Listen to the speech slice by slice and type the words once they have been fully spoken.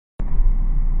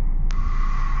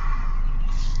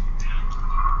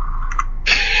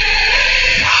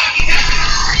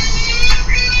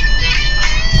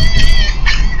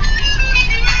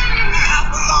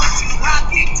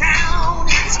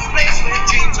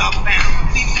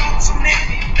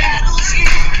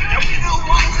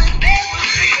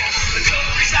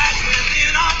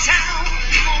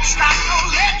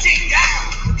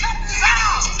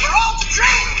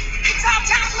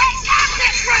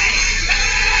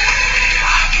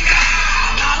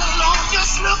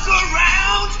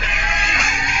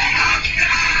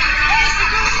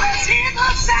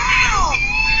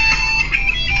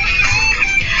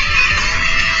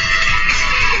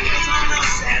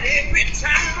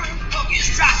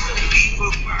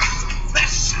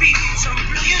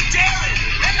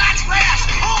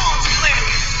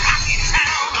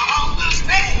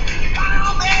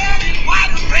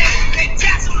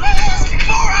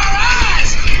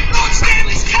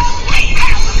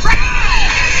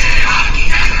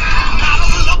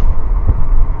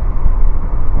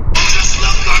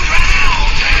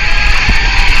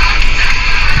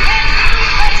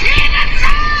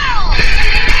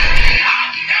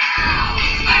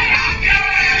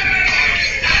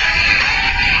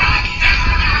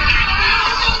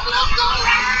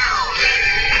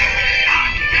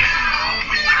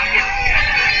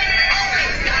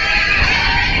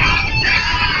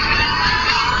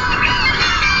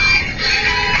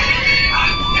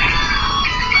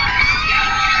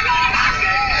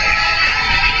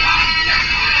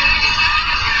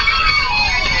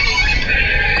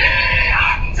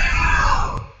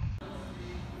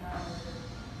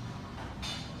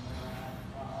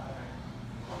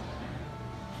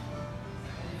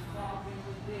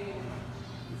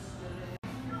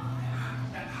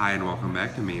Hi and welcome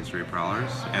back to Main Street Prowlers.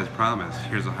 As promised,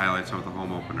 here's the highlights of the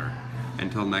home opener.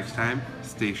 Until next time,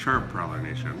 stay sharp, Prowler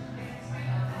Nation.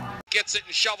 Gets it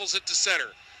and shovels it to center.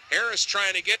 Harris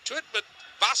trying to get to it, but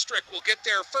Bostrick will get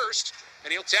there first,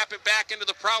 and he'll tap it back into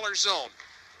the Prowler zone.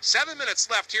 7 minutes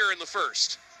left here in the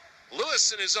first.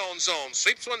 Lewis in his own zone,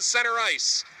 sweeps one center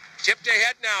ice. Tipped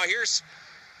ahead now, here's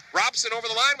Robson over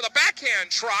the line with a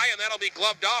backhand try, and that'll be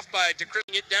gloved off by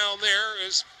DeChris. It down there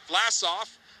is Vlasov.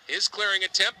 His clearing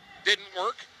attempt didn't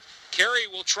work. Carey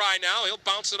will try now. He'll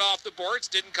bounce it off the boards.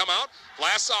 Didn't come out.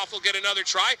 Vlasov will get another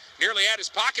try. Nearly had his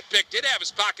pocket picked. Did have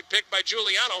his pocket picked by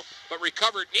Giuliano, but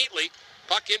recovered neatly.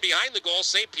 Puck in behind the goal.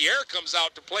 St. Pierre comes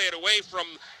out to play it away from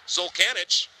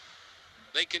Zolkanich.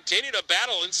 They continue to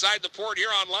battle inside the port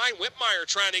here on line. Whitmire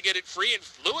trying to get it free, and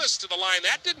Lewis to the line.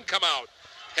 That didn't come out.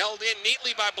 Held in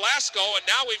neatly by Blasco, and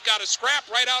now we've got a scrap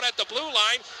right out at the blue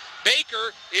line. Baker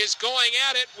is going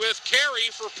at it with Carey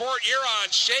for Port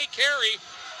Huron. Shea Carey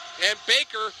and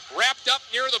Baker wrapped up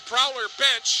near the Prowler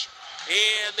bench,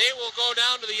 and they will go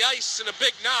down to the ice in a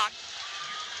big knot.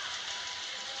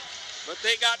 But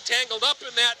they got tangled up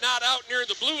in that knot out near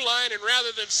the blue line, and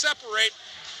rather than separate,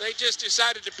 they just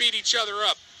decided to beat each other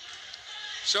up.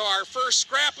 So our first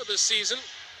scrap of the season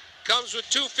comes with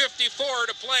 2:54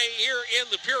 to play here in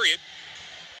the period.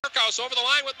 Parkhouse over the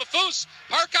line with Mafous.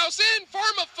 Parkhouse in for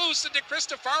Mafous, and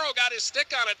DeCristofaro got his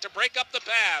stick on it to break up the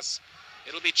pass.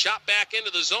 It'll be chopped back into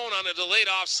the zone on a delayed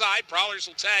offside. Prowlers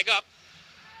will tag up.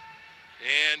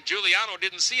 And Giuliano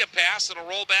didn't see a pass. It'll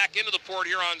roll back into the Port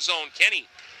Huron zone. Kenny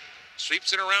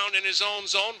sweeps it around in his own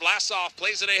zone. Vlasov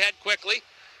plays it ahead quickly.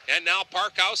 And now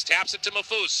Parkhouse taps it to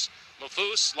Mafous.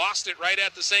 Mafous lost it right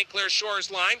at the St. Clair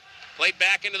Shores line. Played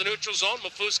back into the neutral zone.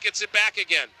 Mafous gets it back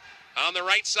again. On the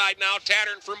right side now,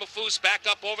 Tattern for Mafous back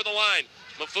up over the line.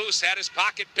 Mafous had his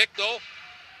pocket picked, though,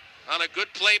 on a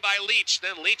good play by Leach.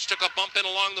 Then Leach took a bump in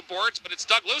along the boards, but it's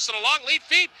dug loose and a long lead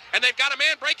feed, and they've got a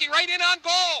man breaking right in on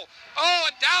goal. Oh,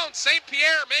 and down. St.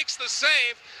 Pierre makes the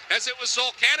save, as it was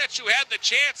Zolkanich who had the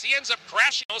chance. He ends up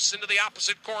crashing into the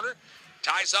opposite corner.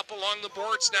 Ties up along the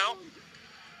boards now,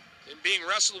 and being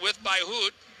wrestled with by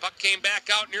Hood. Puck came back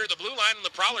out near the blue line, and the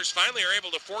Prowlers finally are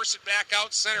able to force it back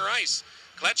out center ice.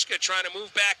 Kletchka trying to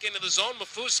move back into the zone.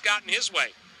 Mafous got in his way.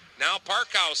 Now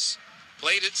Parkhouse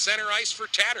played at center ice for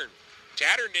Tattern.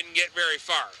 Tattern didn't get very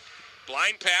far.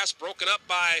 Blind pass broken up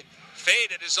by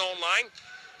Fade at his own line.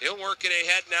 He'll work it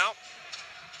ahead now.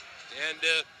 And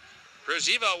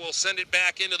Prziva will send it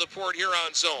back into the Port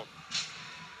Huron zone.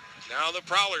 Now the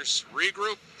Prowlers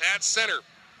regroup at center.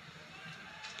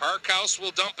 Parkhouse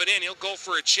will dump it in. He'll go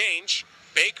for a change.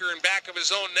 Baker in back of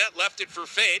his own net left it for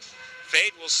Fade.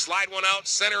 Fade will slide one out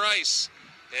center ice,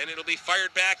 and it'll be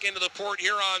fired back into the Port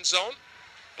Huron zone.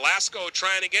 Blasco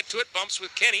trying to get to it, bumps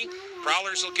with Kenny.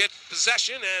 Prowlers will get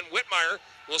possession, and Whitmire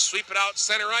will sweep it out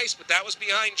center ice, but that was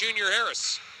behind Junior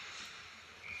Harris.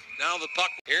 Now the puck.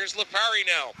 Here's Lipari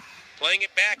now, playing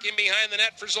it back in behind the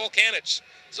net for Zolkanich.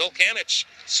 Zolkanich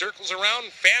circles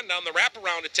around, fanned on the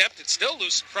wraparound attempt. It's still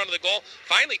loose in front of the goal.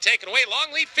 Finally taken away.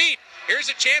 Long lead feed. Here's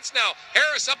a chance now.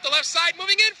 Harris up the left side,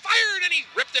 moving in, fired, and he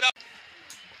ripped it up.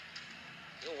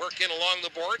 He'll work in along the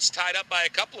boards, tied up by a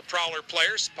couple of Prowler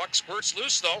players. Puck squirts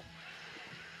loose, though.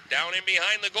 Down in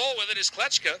behind the goal with it is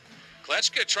Kletchka.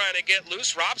 Kletchka trying to get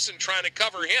loose. Robson trying to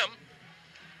cover him.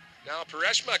 Now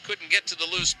Pereshma couldn't get to the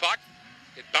loose puck.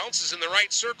 It bounces in the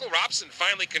right circle. Robson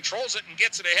finally controls it and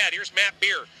gets it ahead. Here's Matt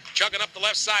Beer chugging up the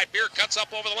left side. Beer cuts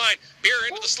up over the line. Beer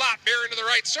into the slot. Beer into the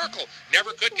right circle.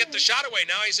 Never could get the shot away.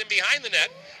 Now he's in behind the net.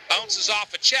 Bounces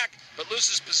off a check, but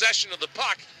loses possession of the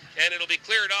puck. And it'll be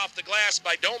cleared off the glass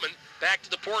by Doman back to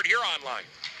the Port Huron line.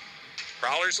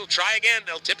 Prowlers will try again.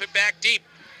 They'll tip it back deep.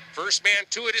 First man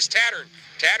to it is Tattern.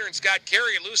 Tattern's got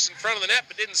Carey loose in front of the net,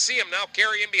 but didn't see him. Now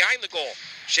Carey in behind the goal.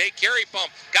 Shea Carey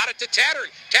pump. Got it to Tattern.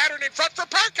 Tattern in front for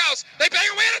Parkhouse. They bang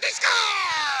away and they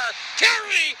score!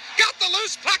 Carey got the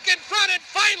loose puck in front and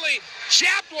finally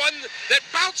jabbed one that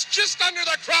bounced just under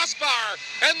the crossbar.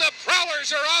 And the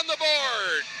Prowlers are on the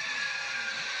board.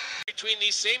 Between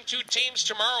these same two teams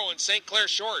tomorrow in St. Clair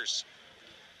Shores.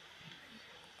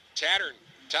 Tattern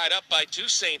tied up by two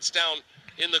Saints down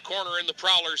in the corner in the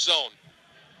Prowler zone.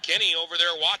 Kenny over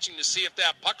there watching to see if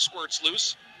that puck squirts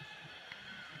loose.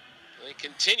 They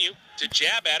continue to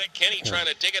jab at it. Kenny trying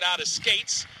to dig it out of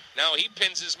skates. Now he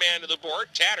pins his man to the board.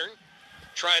 Tattern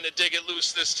trying to dig it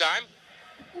loose this time.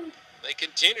 They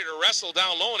continue to wrestle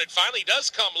down low, and it finally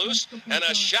does come loose. And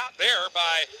a shot there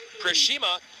by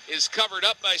Prishima is covered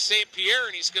up by St. Pierre,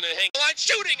 and he's going to hang the line.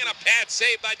 Shooting, and a pad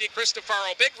save by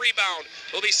DeCristofaro. Big rebound.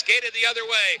 Will be skated the other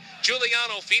way.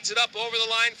 Giuliano feeds it up over the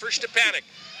line for Stepanek.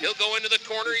 He'll go into the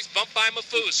corner. He's bumped by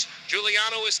Mafus.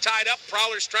 Giuliano is tied up.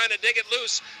 Prowler's trying to dig it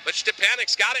loose, but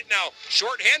Stepanik's got it now.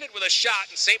 Short-handed with a shot,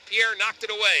 and St. Pierre knocked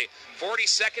it away. 40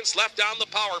 seconds left on the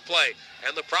power play,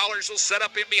 and the Prowlers will set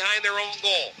up in behind their own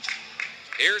goal.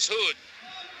 Here's Hood,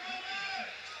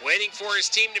 waiting for his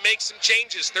team to make some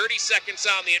changes. 30 seconds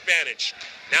on the advantage.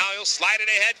 Now he'll slide it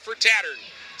ahead for Tattern.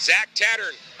 Zach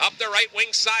Tattern up the right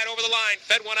wing side over the line.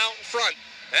 Fed one out in front.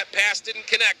 That pass didn't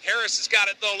connect. Harris has got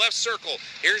it, though, left circle.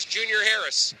 Here's Junior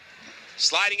Harris,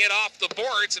 sliding it off the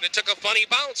boards, and it took a funny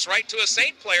bounce right to a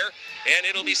St. player, and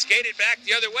it'll be skated back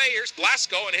the other way. Here's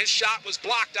Blasco, and his shot was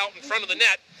blocked out in front of the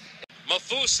net.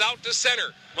 Mafus out to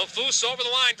center. Mafus over the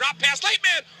line. Drop pass, late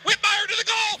man. Whitmire to the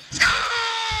goal. Scores!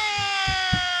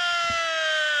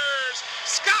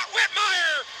 Scott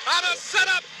Whitmire on a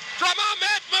setup from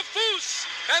Ahmed Mafus,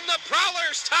 and the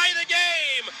Prowlers tie the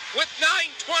game with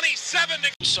 9:27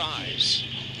 to size.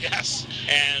 Yes.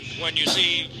 And when you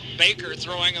see Baker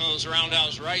throwing those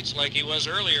roundhouse rights like he was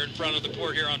earlier in front of the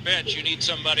Port Huron bench, you need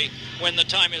somebody when the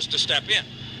time is to step in.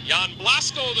 Jan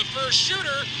Blasco, the first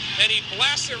shooter, and he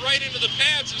blasts it right into the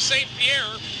pads of St.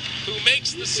 Pierre, who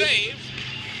makes the save.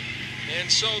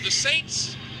 And so the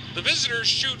Saints, the visitors,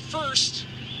 shoot first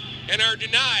and are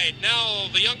denied. Now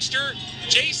the youngster,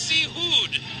 J.C.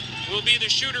 Hood, will be the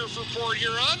shooter for Port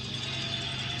Huron.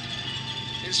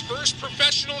 His first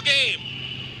professional game.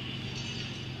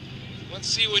 Let's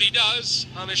see what he does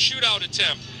on a shootout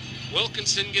attempt.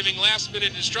 Wilkinson giving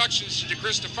last-minute instructions to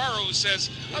DeCristofaro, who says,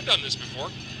 I've done this before.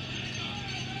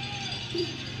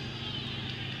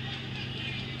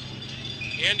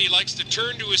 Andy likes to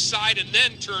turn to his side and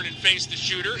then turn and face the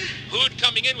shooter. Hood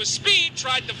coming in with speed,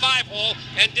 tried the 5-hole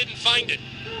and didn't find it.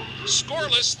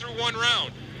 Scoreless through one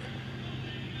round.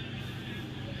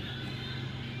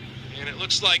 And it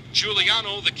looks like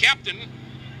Giuliano, the captain,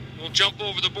 will jump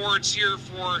over the boards here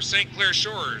for St. Clair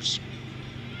Shores.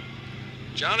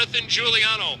 Jonathan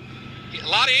Giuliano, a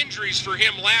lot of injuries for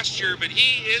him last year, but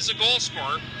he is a goal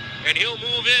scorer. And he'll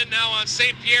move in now on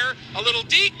St. Pierre. A little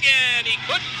deke, and he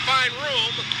couldn't find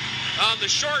room on the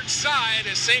short side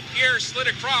as St. Pierre slid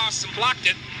across and blocked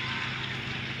it.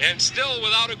 And still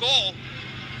without a goal.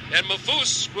 And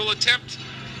Mafus will attempt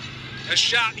a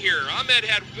shot here. Ahmed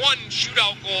had one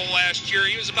shootout goal last year.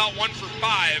 He was about 1 for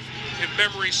 5, if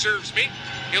memory serves me.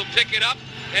 He'll pick it up,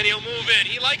 and he'll move in.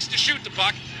 He likes to shoot the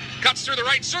puck. Cuts through the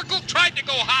right circle, tried to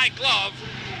go high glove,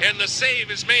 and the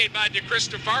save is made by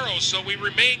DeCristofaro, so we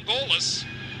remain goalless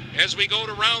as we go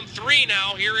to round 3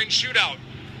 now here in shootout.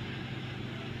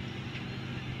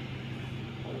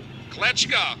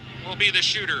 Klechka will be the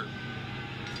shooter.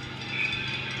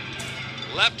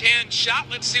 Left-hand shot,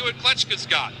 let's see what Klechka's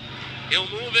got. He'll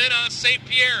move in on St.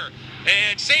 Pierre,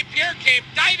 and St. Pierre came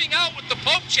diving out with the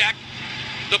poke check.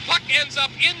 The puck ends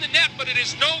up in the net, but it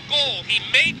is no goal. He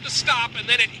made the stop, and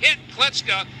then it hit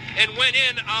Klechka and went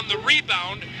in on the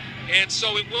rebound, and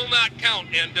so it will not count.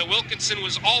 And Wilkinson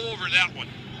was all over that one.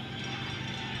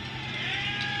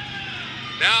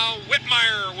 Now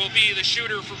Whitmire will be the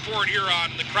shooter for Port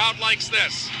Huron. The crowd likes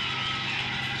this.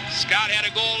 Scott had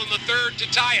a goal in the third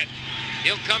to tie it.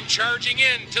 He'll come charging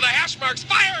in to the hash marks,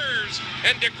 fires,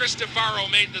 and DeCristofaro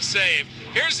made the save.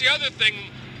 Here's the other thing.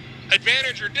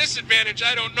 Advantage or disadvantage,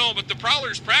 I don't know, but the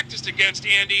Prowlers practiced against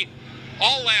Andy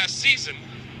all last season,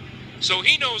 so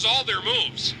he knows all their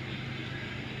moves.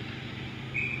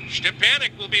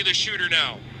 Stepanik will be the shooter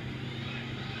now.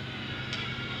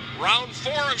 Round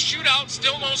 4 of shootout,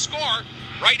 still no score.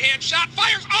 Right-hand shot,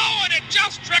 fires, oh, and it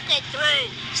just trickled through.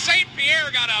 St.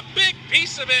 Pierre got a big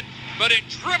piece of it, but it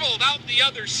dribbled out the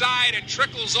other side and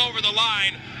trickles over the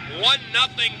line.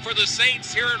 1-0 for the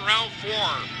Saints here in round 4.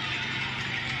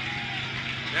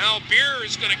 Now Beer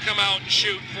is going to come out and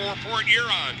shoot for Port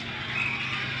Huron.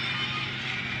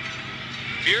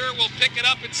 Beer will pick it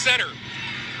up at center.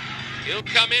 He'll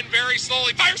come in very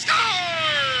slowly. Fire, scored!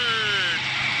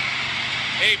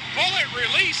 A bullet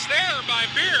release there by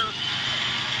Beer.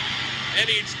 And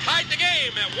he's tied the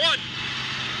game at 1.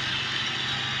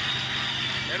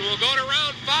 And we'll go to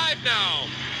round 5 now.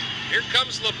 Here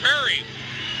comes LaPerry.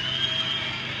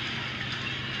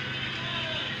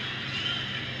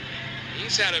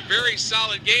 He's had a very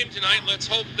solid game tonight. Let's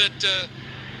hope that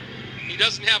he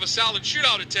doesn't have a solid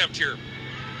shootout attempt here.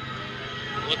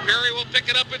 LaPerry will pick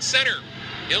it up at center.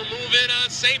 He'll move in on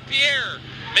St. Pierre.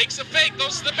 Makes a fake,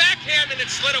 goes to the backhand, and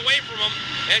it's slid away from him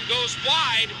and goes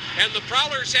wide. And the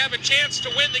Prowlers have a chance to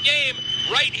win the game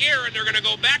right here, and they're going to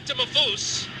go back to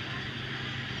Mafus,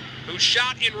 who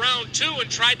shot in round 2 and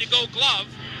tried to go glove.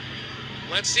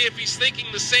 Let's see if he's thinking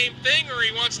the same thing or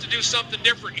he wants to do something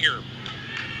different here.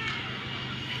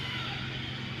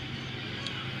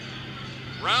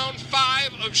 Round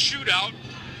 5 of shootout.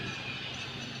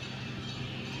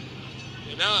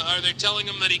 And now, are they telling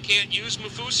him that he can't use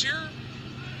Mafus here?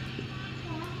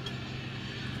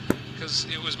 Because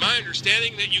it was my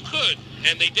understanding that you could,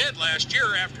 and they did last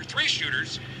year after 3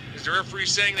 shooters. Is the referee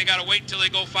saying they got to wait until they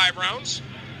go 5 rounds?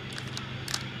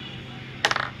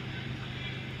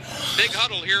 Big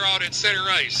huddle here out at center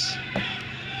ice.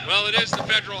 Well, it is the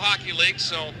Federal Hockey League,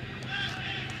 so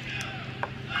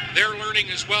they're learning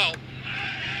as well.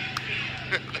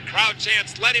 The crowd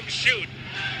chants, "Let him shoot."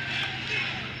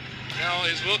 Now,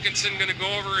 is Wilkinson going to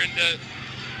go over and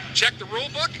check the rule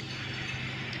book?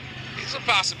 It's a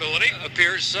possibility.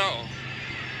 Appears so.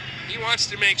 He wants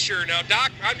to make sure. Now,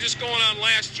 Doc, I'm just going on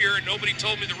last year, and nobody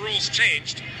told me the rules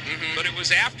changed. But it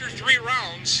was after 3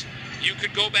 rounds, you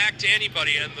could go back to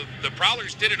anybody, and the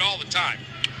Prowlers did it all the time.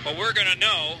 Well, we're going to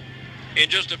know in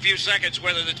just a few seconds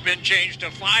whether it's been changed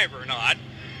to 5 or not.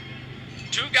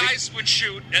 2 guys would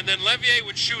shoot, and then Levier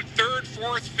would shoot 3rd,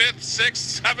 4th, 5th,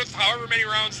 6th, 7th, however many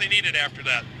rounds they needed after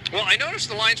that. Well, I noticed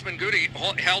the linesman Goody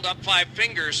held up 5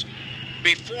 fingers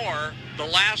before the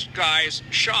last guy's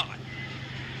shot.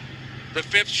 The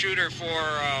 5th shooter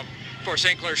for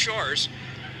St. Clair Shores.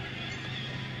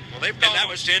 Well, they've And gone, that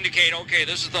was to indicate, okay,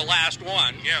 this is the last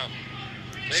one. yeah.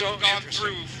 They've So gone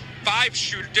through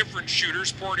 5 different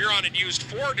shooters. Port Huron had used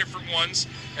 4 different ones,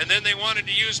 and then they wanted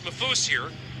to use Mafus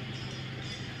here.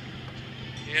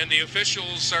 And the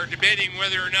officials are debating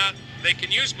whether or not they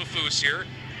can use Mafus here.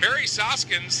 Barry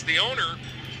Soskins, the owner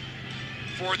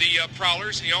for the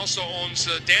Prowlers, he also owns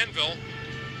Danville,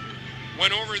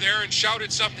 went over there and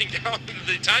shouted something down to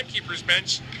the timekeeper's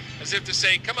bench as if to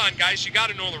say, come on, guys, you got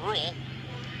to know the rule.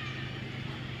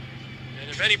 And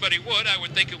if anybody would, I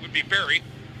would think it would be Barry.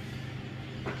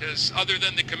 Because other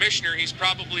than the commissioner, he's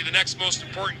probably the next most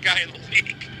important guy in the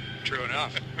league. True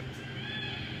enough.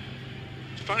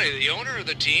 It's funny, the owner of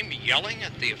the team yelling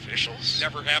at the officials?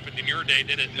 Never happened in your day,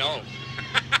 did it? No.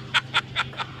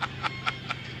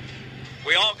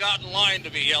 We all got in line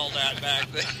to be yelled at back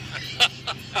then.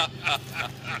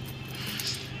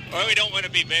 Well, we don't want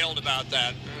to be bailed about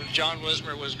that. John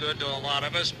Wismer was good to a lot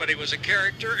of us, but he was a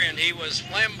character and he was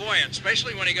flamboyant,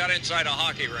 especially when he got inside a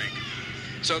hockey rink.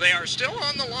 So they are still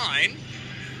on the line,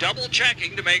 double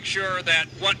checking to make sure that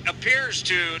what appears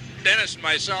to Dennis and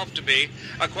myself to be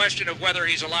a question of whether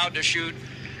he's allowed to shoot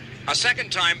a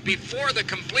second time before the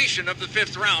completion of the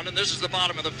 5th round, and this is the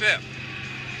bottom of the 5th.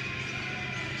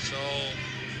 So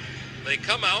they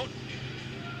come out,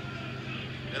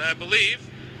 and I believe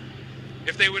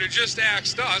if they would have just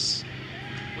asked us,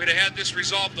 we'd have had this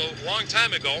resolved a long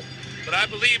time ago. But I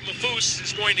believe Mafus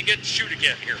is going to get to shoot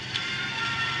again here.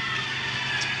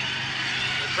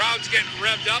 The crowd's getting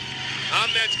revved up.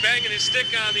 Ahmed's banging his stick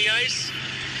on the ice,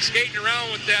 skating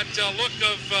around with that look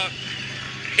of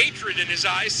hatred in his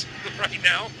eyes right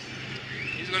now.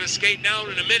 He's going to skate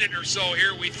down in a minute or so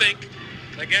here, we think,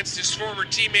 against his former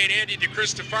teammate Andy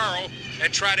DeCristofaro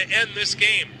and try to end this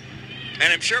game.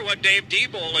 And I'm sure what Dave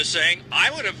Diebold is saying, I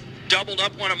would have doubled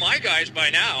up one of my guys by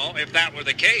now if that were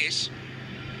the case.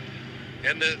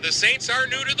 And the Saints are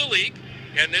new to the league,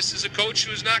 and this is a coach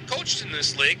who's not coached in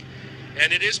this league,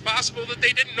 and it is possible that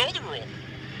they didn't know the rule.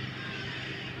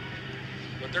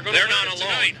 But they're not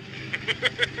alone.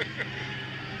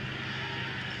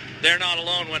 They're not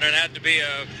alone when it had to be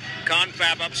a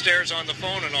confab upstairs on the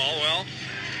phone and all. Well,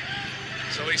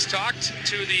 so he's talked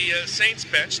to the Saints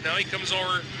bench. Now he comes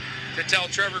over to tell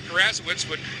Trevor Karasowitz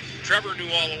what Trevor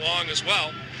knew all along as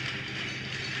well.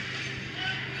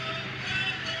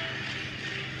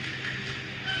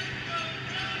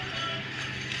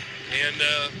 And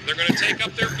they're going to take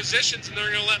up their positions, and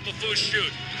they're going to let Mafus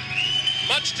shoot,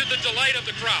 much to the delight of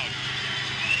the crowd.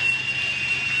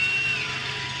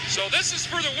 So this is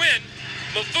for the win.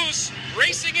 Mafus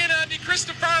racing in on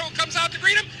DeCristofaro, comes out to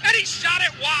greet him, and he shot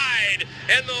it wide.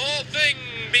 And the whole thing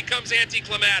becomes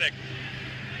anticlimactic.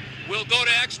 We'll go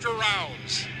to extra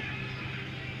rounds.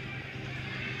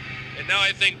 And now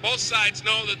I think both sides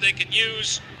know that they can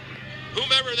use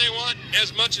whomever they want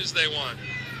as much as they want.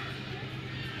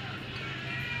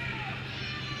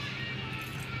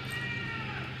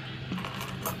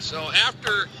 So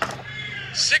after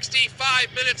 65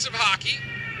 minutes of hockey,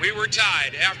 we were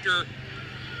tied. After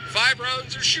 5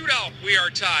 rounds of shootout, we are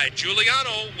tied.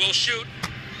 Giuliano will shoot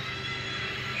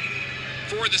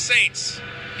for the Saints.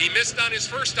 He missed on his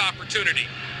first opportunity.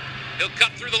 He'll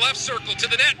cut through the left circle to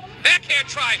the net. Backhand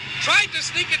try. Tried to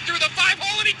sneak it through the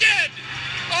 5-hole, and he did.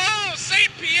 Oh,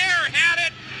 St. Pierre had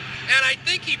it, and I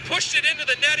think he pushed it into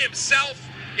the net himself.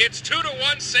 It's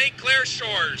 2-1 St. Clair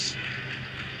Shores.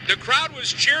 The crowd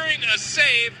was cheering a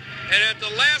save And at the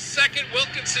last second,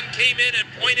 Wilkinson came in and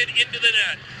pointed into the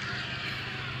net.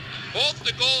 Both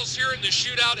the goals here in the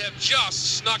shootout have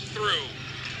just snuck through.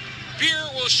 Beer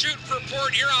will shoot for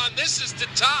Port Huron. This is to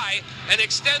tie and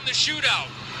extend the shootout.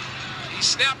 He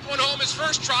snapped one home his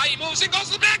first try. He moves and goes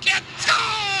to the backhand.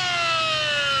 Scored!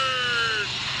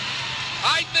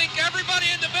 I think everybody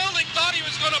in the building thought he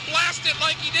was going to blast it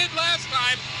like he did last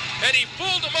time, and he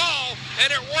fooled them all,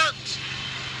 and it worked.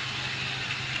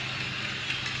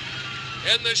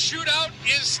 And the shootout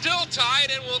is still tied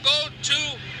and will go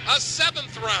to a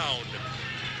 7th round.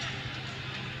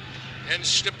 And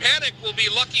Stepanek will be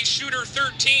lucky shooter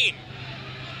 13.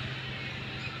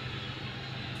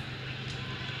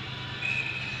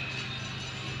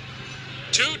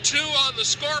 Two on the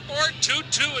scoreboard,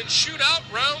 2-2 in shootout,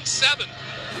 round 7.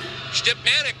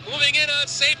 Stepanek moving in on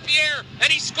St. Pierre,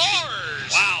 and he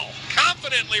scores! Wow.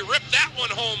 Confidently ripped that one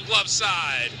home glove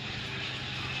side.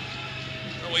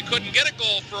 Well, we couldn't get a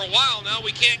goal for a while, now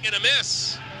we can't get a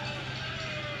miss.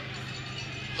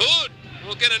 Hood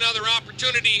will get another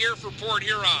opportunity here for Port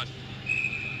Huron.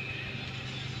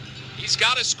 He's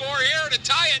got to score here to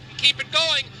tie it and keep it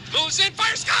going. Moves in,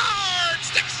 fires, scored!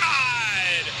 Stick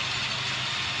side!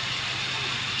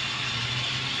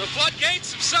 The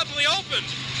floodgates have suddenly opened,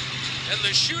 and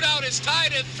the shootout is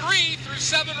tied at 3 through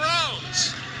 7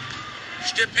 rounds.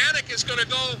 Stepanek is going to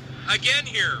go again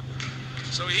here.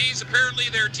 So he's apparently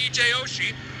their TJ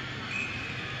Oshie.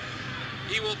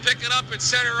 He will pick it up at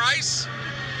center ice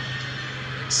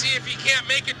and see if he can't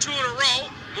make it 2 in a row.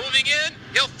 Moving in,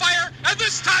 he'll fire, and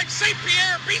this time St.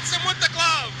 Pierre beats him with the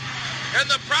glove. And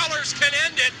the Prowlers can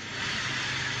end it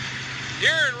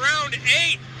here in round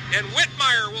 8. And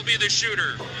Whitmire will be the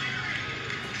shooter.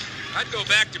 I'd go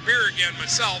back to Beer again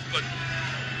myself, but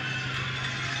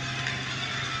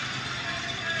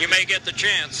You may get the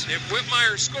chance. if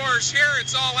Whitmire scores here,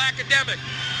 it's all academic.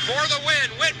 For the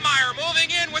win, Whitmire moving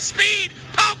in with speed.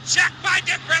 Poke check by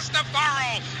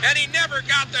DeCristofaro, and he never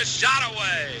got the shot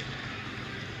away.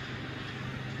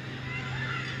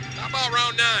 How about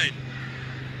round 9?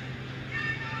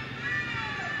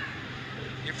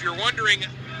 If you're wondering,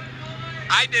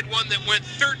 I did one that went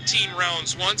 13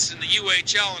 rounds once in the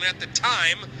UHL, and at the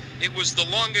time, it was the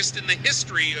longest in the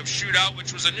history of shootout,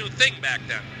 which was a new thing back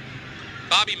then.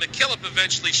 Bobby McKillop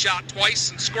eventually shot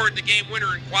twice and scored the game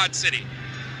winner in Quad City.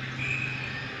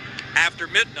 After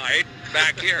midnight,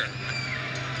 back here.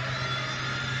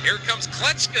 Here comes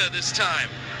Kletchka this time.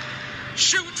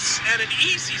 Shoots, and an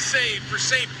easy save for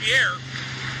St. Pierre.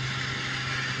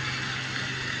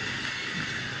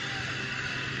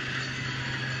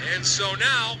 And so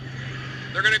now,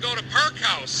 they're going to go to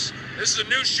Parkhouse. This is a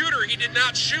new shooter. He did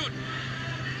not shoot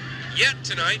yet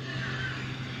tonight.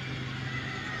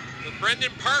 But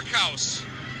Brendan Parkhouse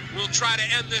will try to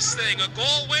end this thing. A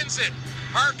goal wins it.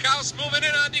 Parkhouse moving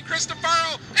in on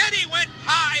DeCristofaro, and he went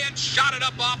high and shot it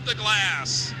up off the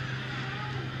glass.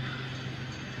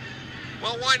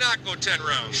 Well, why not go 10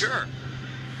 rounds? Sure.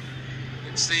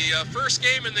 It's the first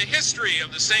game in the history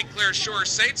of the St. Clair Shore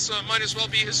Saints, so it might as well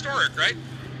be historic, right?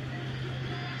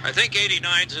 I think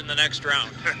 89's in the next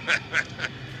round.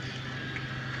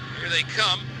 Here they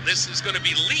come. This is going to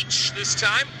be Leach this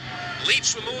time.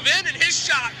 Leach will move in, and his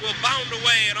shot will bound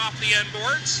away and off the end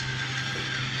boards.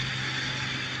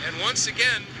 And once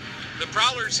again, the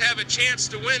Prowlers have a chance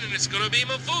to win, and it's going to be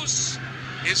Mafus.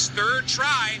 His 3rd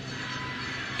try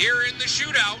here in the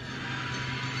shootout.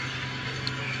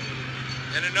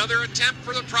 And another attempt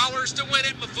for the Prowlers to win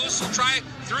it. Mafus will try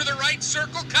through the right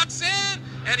circle, cuts in,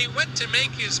 and he went to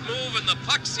make his move, and the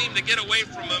puck seemed to get away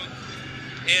from him.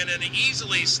 And an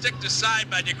easily sticked aside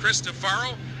by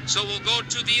DeCristofaro. So we'll go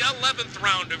to the 11th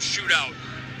round of shootout.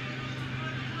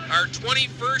 Our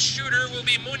 21st shooter will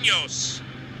be Munoz.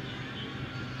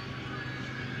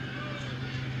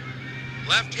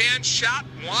 Left-hand shot,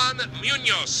 Juan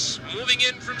Munoz, moving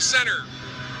in from center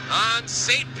on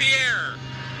St. Pierre.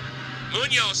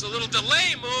 Munoz, a little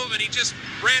delay move, and he just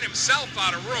ran himself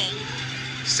out of room.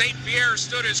 St. Pierre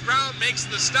stood his ground, makes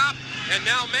the stop, and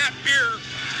now Matt Beer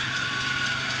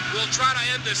will try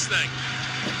to end this thing.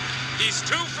 He's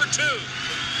 2 for 2.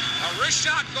 A wrist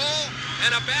shot goal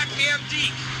and a backhand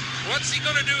deke. What's he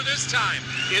going to do this time?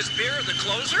 Is Beer the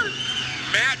closer?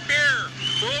 Matt Beer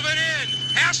moving in.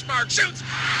 Hashmark shoots.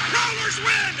 Prowlers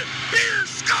win. Beer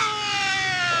scores!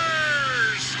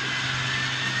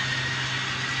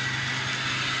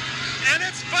 And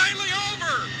it's finally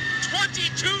over.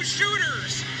 22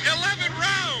 shooters, 11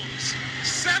 rounds,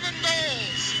 7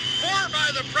 goals. 4 by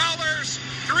the Prowlers,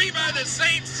 3 by the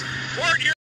Saints. Port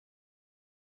Huron